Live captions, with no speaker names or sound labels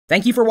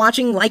Thank you for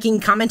watching,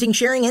 liking, commenting,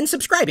 sharing, and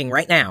subscribing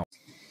right now.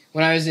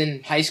 When I was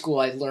in high school,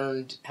 I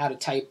learned how to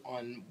type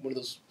on one of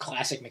those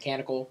classic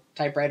mechanical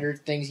typewriter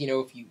things. You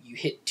know, if you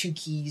hit two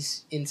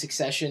keys in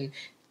succession,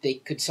 they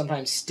could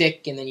sometimes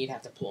stick, and then you'd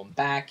have to pull them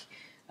back.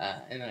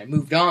 And then I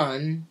moved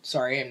on.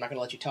 Sorry, I'm not going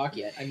to let you talk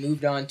yet. I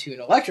moved on to an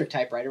electric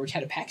typewriter, which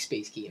had a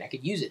backspace key, and I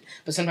could use it.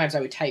 But sometimes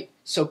I would type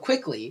so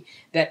quickly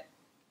that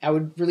I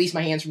would release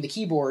my hands from the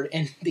keyboard,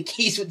 and the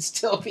keys would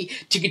still be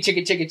chicka,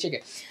 chicka, chicka,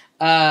 chicka.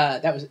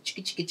 That was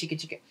chicka, chicka, chicka,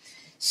 chicka.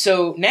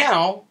 So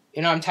now,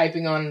 you know, I'm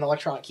typing on an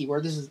electronic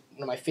keyboard. This is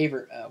one of my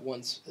favorite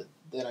ones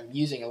that I'm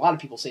using. A lot of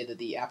people say that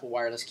the Apple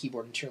wireless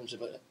keyboard, in terms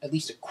of at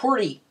least a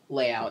QWERTY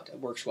layout,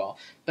 works well.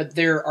 But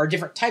there are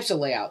different types of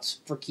layouts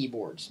for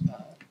keyboards.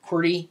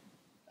 QWERTY,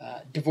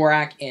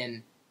 Dvorak,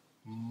 and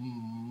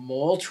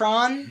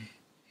Maltron.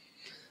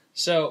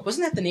 So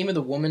wasn't that the name of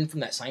the woman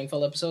from that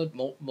Seinfeld episode,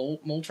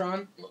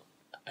 Maltron?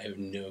 I have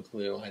no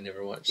clue. I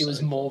never watched. It was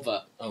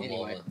Mulva. Oh,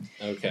 anyway.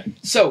 Mulva. Okay.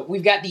 So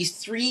we've got these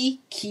three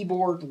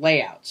keyboard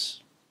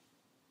layouts.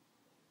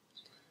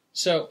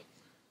 So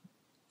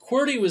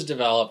QWERTY was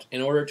developed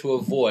in order to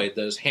avoid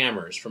those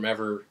hammers from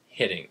ever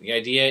hitting. The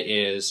idea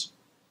is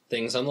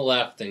things on the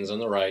left, things on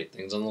the right,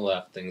 things on the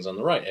left, things on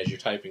the right as you're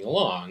typing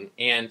along,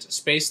 and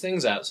space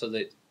things out so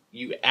that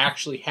you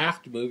actually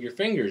have to move your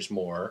fingers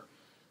more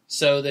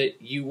so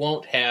that you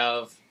won't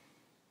have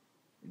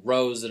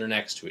rows that are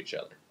next to each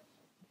other.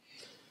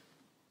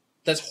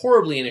 That's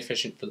horribly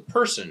inefficient for the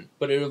person,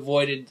 but it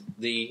avoided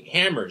the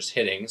hammers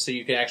hitting, so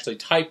you could actually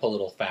type a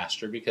little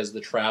faster because the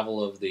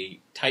travel of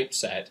the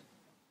typeset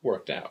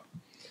worked out.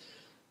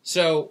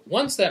 So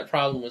once that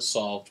problem was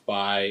solved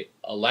by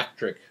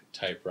electric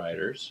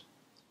typewriters,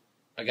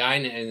 a guy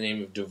named the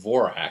name of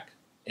Dvorak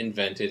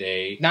invented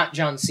a... Not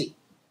John C.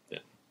 Yeah,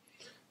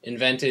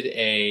 invented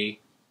a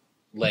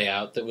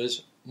layout that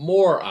was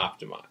more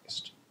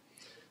optimized.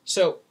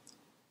 So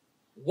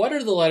what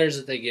are the letters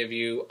that they give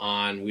you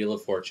on Wheel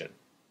of Fortune?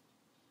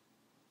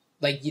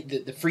 Like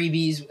the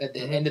freebies at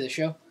the end of the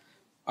show?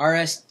 R,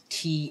 S,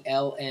 T,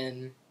 L,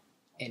 N,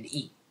 and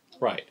E.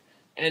 Right.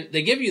 And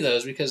they give you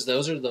those because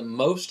those are the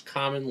most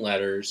common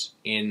letters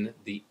in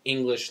the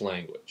English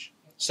language.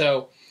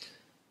 So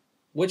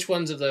which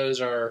ones of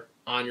those are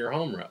on your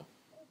home row?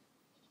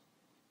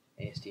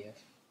 ASDF.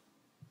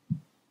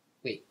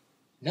 Wait,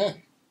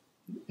 none.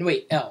 No,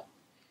 wait, L.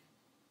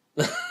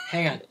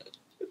 Hang on.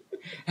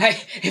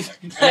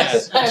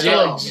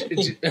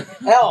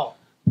 L.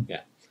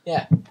 Yeah.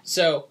 Yeah.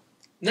 So,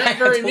 not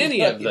very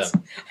many of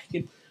them.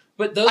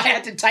 But those I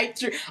had to type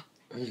through.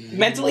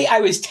 Mentally, I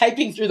was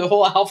typing through the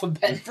whole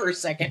alphabet for a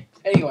second.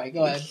 Anyway,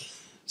 go ahead.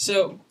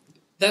 So,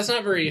 that's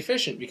not very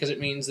efficient because it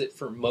means that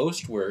for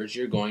most words,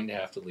 you're going to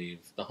have to leave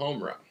the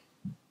home row.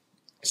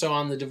 So,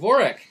 on the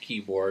Dvorak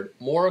keyboard,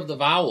 more of the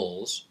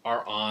vowels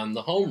are on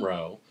the home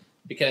row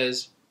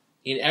because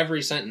in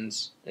every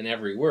sentence and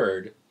every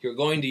word, you're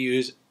going to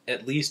use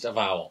at least a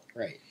vowel.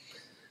 Right.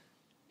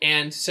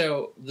 And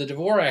so the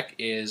Dvorak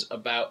is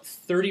about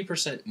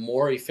 30%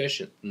 more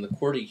efficient than the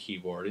QWERTY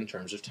keyboard in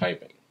terms of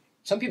typing.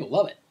 Some people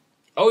love it.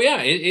 Oh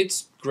yeah,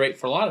 it's great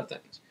for a lot of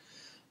things.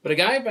 But a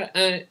guy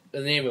by the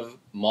name of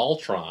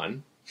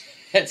Maltron...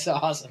 That's an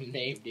awesome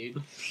name,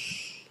 dude.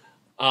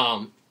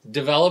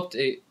 Developed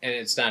and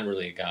it's not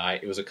really a guy,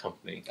 it was a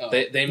company. Oh,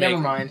 Never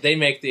mind. They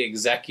make the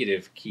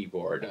executive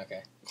keyboard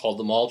called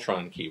the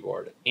Maltron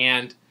keyboard.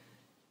 And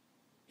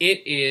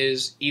it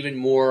is even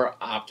more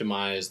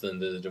optimized than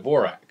the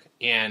Dvorak.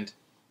 And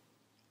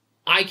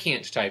I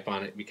can't type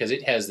on it because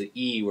it has the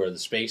E where the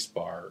space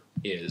bar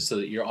is, so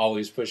that you're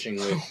always pushing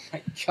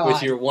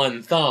with your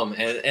one thumb.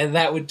 And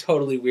that would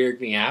totally weird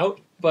me out.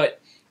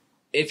 But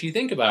if you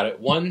think about it,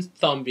 one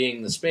thumb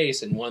being the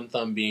space and one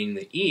thumb being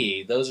the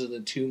E, those are the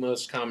two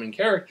most common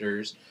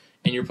characters,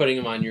 and you're putting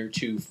them on your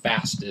two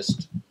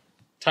fastest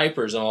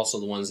typers and also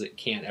the ones that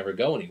can't ever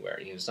go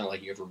anywhere. You know, it's not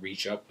like you have to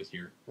reach up with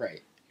your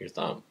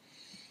thumb.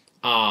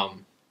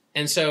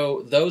 And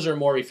so those are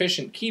more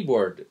efficient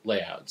keyboard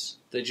layouts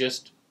that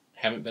just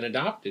haven't been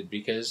adopted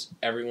because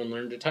everyone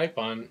learned to type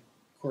on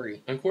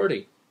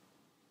QWERTY.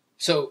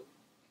 So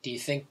do you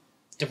think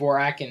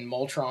Dvorak and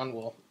Maltron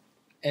will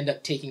end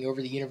up taking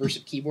over the universe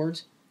of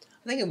keyboards?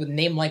 I think with a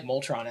name like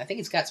Maltron, I think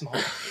it's got some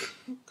hope.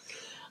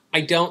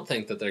 I don't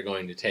think that they're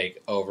going to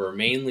take over,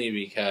 mainly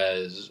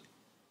because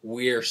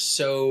we're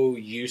so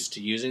used to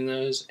using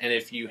those, and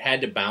if you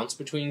had to bounce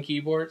between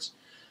keyboards...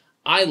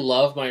 I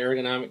love my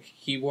ergonomic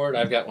keyboard.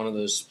 I've got one of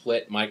those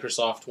split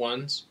Microsoft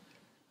ones.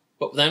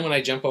 But then when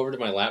I jump over to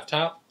my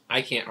laptop,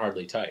 I can't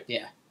hardly type.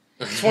 Yeah.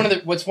 It's one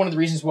of the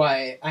reasons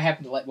why I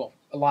happen to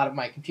a lot of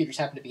my computers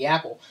happen to be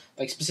Apple,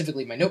 like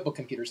specifically my notebook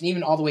computers, and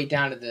even all the way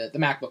down to the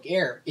MacBook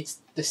Air, it's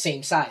the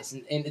same size,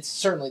 and it's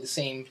certainly the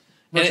same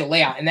virtual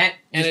layout. And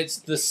it's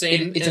the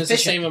same it's the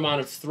same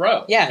amount of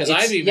throw. Yeah. Because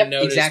I've even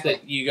noticed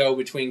that you go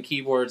between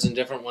keyboards and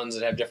different ones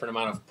that have different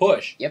amount of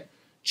push. Yep.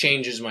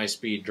 Changes my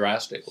speed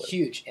drastically.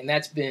 Huge. And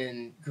that's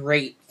been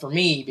great for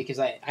me because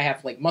I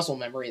have like muscle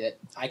memory that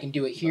I can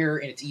do it here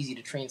and it's easy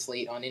to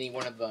translate on any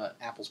one of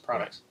Apple's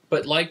products. Right.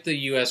 But like the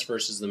US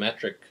versus the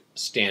metric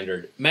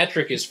standard.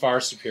 Metric is far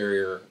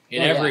superior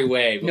in Oh, yeah. every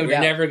way, but No we're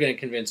doubt. never going to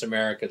convince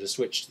America to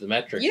switch to the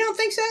metric You don't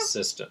think so?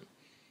 system.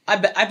 I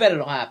bet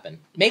it'll happen.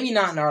 Maybe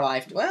not in our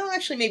lifetime. Well,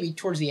 actually, maybe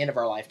towards the end of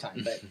our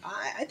lifetime. But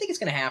I think it's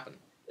going to happen.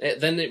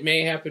 Then it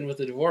may happen with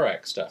the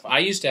Dvorak stuff. I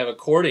used to have a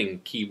chording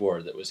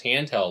keyboard that was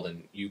handheld,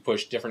 and you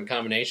push different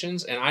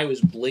combinations, and I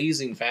was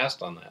blazing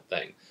fast on that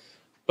thing.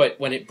 But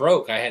when it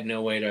broke, I had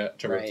no way to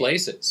Right.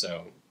 replace it,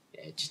 so...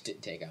 Yeah, it just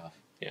didn't take off.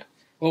 Yeah.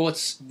 Well,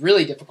 what's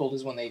really difficult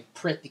is when they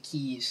print the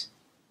keys,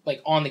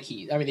 like on the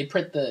keys. I mean, they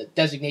print the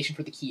designation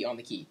for the key on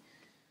the key.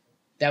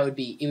 It would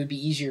be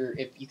easier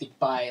if you could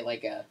buy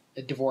like a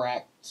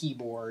Dvorak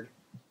keyboard,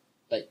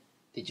 but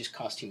they just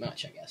cost too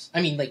much, I guess.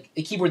 I mean, like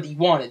a keyboard that you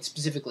wanted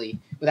specifically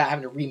without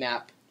having to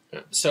remap.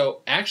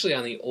 So actually,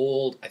 on the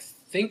old, I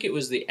think it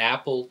was the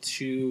Apple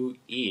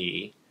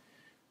IIe,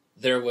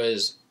 there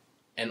was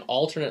an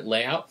alternate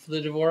layout for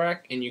the Dvorak,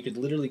 and you could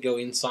literally go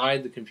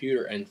inside the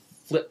computer and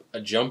flip a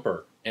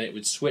jumper, and it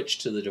would switch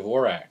to the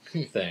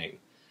Dvorak thing.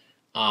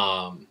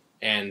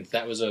 And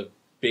that was a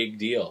big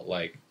deal.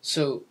 Like,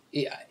 so,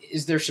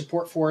 is there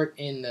support for it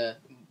in the?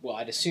 Well,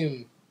 I'd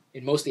assume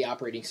in most of the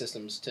operating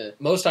systems to.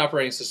 Most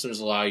operating systems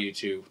allow you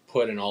to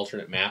put an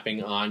alternate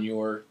mapping on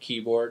your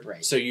keyboard,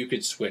 Right. So you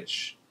could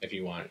switch if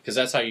you wanted, because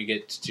that's how you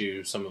get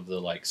to some of the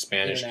like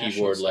Spanish International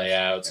keyboard stuff.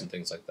 layouts Yeah. and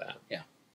things like that. Yeah.